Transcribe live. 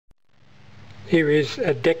Here is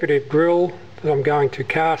a decorative grill that I'm going to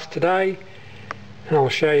cast today, and I'll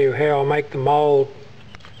show you how I make the mould.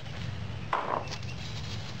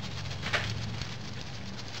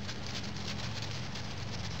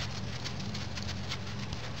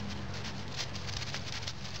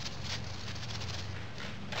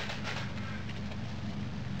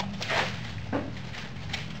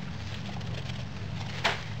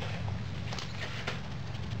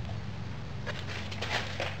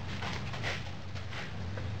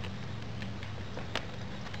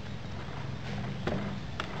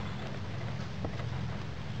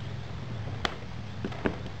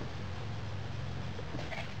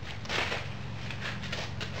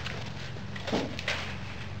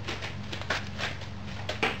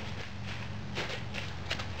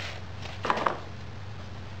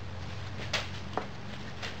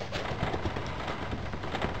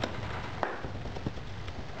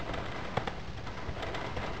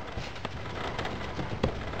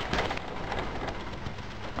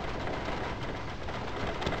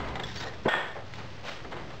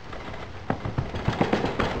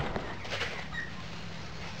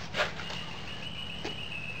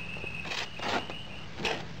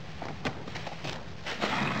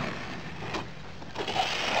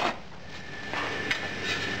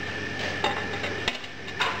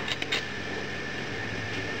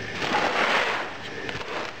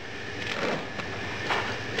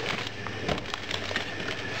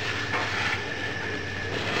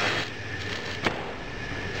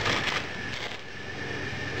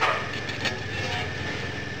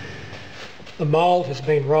 The mould has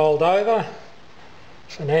been rolled over,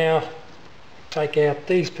 so now take out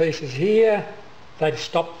these pieces here. They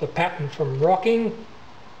stop the pattern from rocking,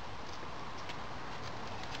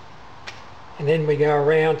 and then we go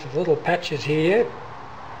around to the little patches here,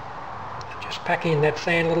 just pack in that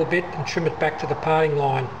sand a little bit and trim it back to the parting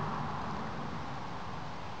line,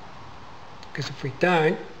 because if we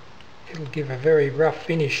don't, it'll give a very rough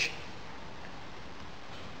finish,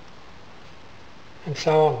 and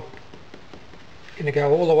so on. Going to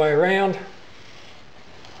go all the way around.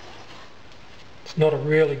 It's not a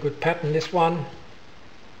really good pattern, this one,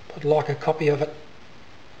 but I'd like a copy of it.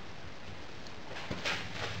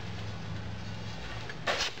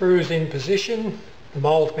 Sprues in position. The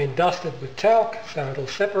mould's been dusted with talc so it'll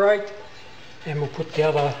separate, and we'll put the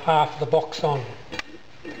other half of the box on,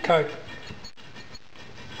 the coat.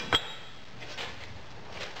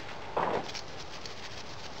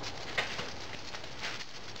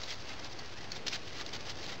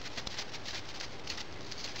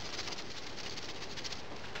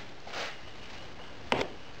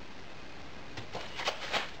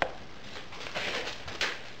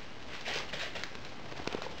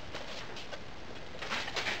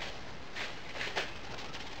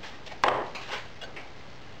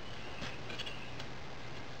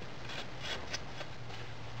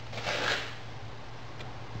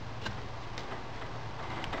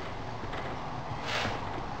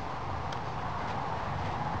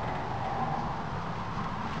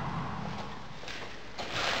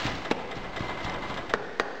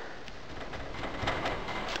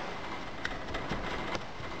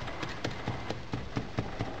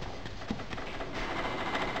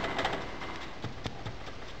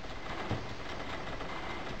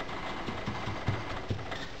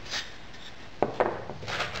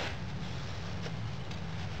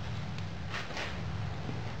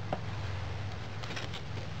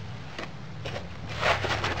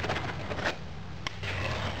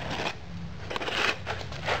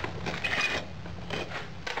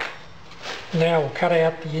 Now we'll cut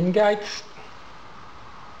out the ingates.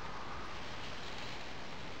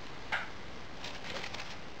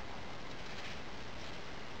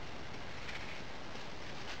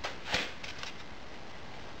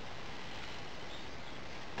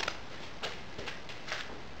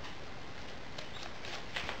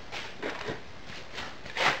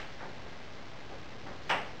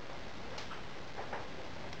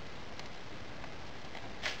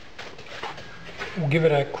 We'll give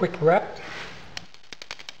it a quick wrap.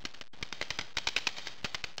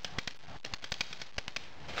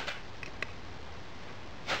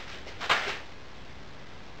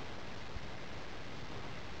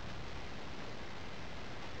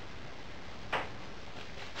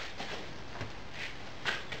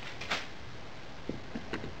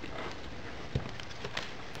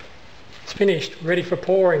 It's finished, ready for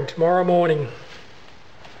pouring tomorrow morning.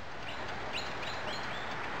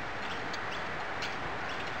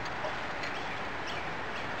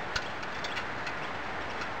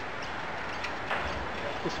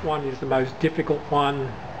 This one is the most difficult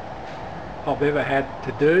one I've ever had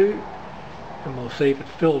to do. and we'll see if it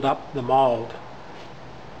filled up the mould.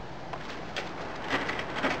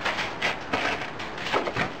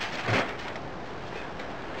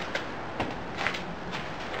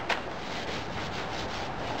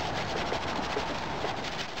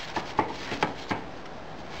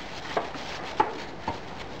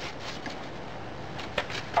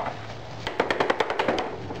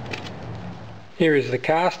 Here is the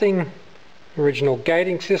casting. Original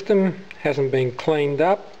gating system hasn't been cleaned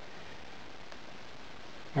up.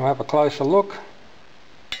 I'll have a closer look.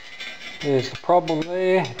 There's the problem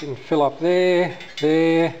there. It didn't fill up there,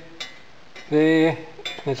 there.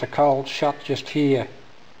 There's a cold shut just here.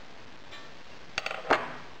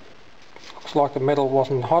 Looks like the metal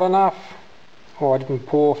wasn't hot enough, or I didn't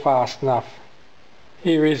pour fast enough.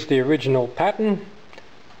 Here is the original pattern.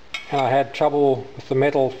 And I had trouble with the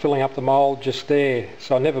metal filling up the mould just there,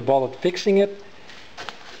 so I never bothered fixing it.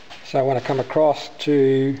 So when I come across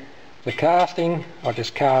to the casting, I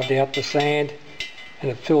just carved out the sand and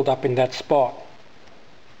it filled up in that spot.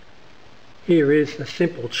 Here is a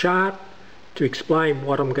simple chart to explain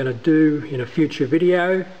what I'm going to do in a future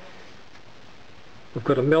video. I've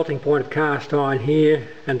got a melting point of cast iron here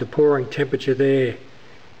and the pouring temperature there,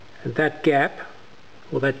 and that gap,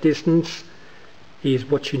 or that distance, is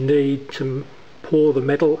what you need to pour the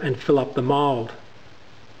metal and fill up the mould.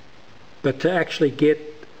 But to actually get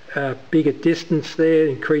a bigger distance there,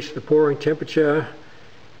 increase the pouring temperature,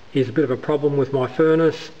 is a bit of a problem with my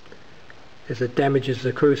furnace, as it damages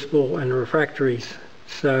the crucible and the refractories.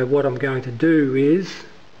 So what I'm going to do is,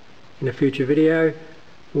 in a future video,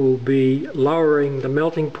 we'll be lowering the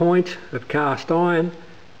melting point of cast iron.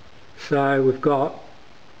 So we've got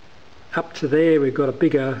up to there, we've got a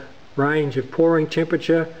bigger range of pouring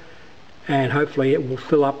temperature, and hopefully it will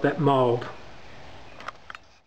fill up that mould.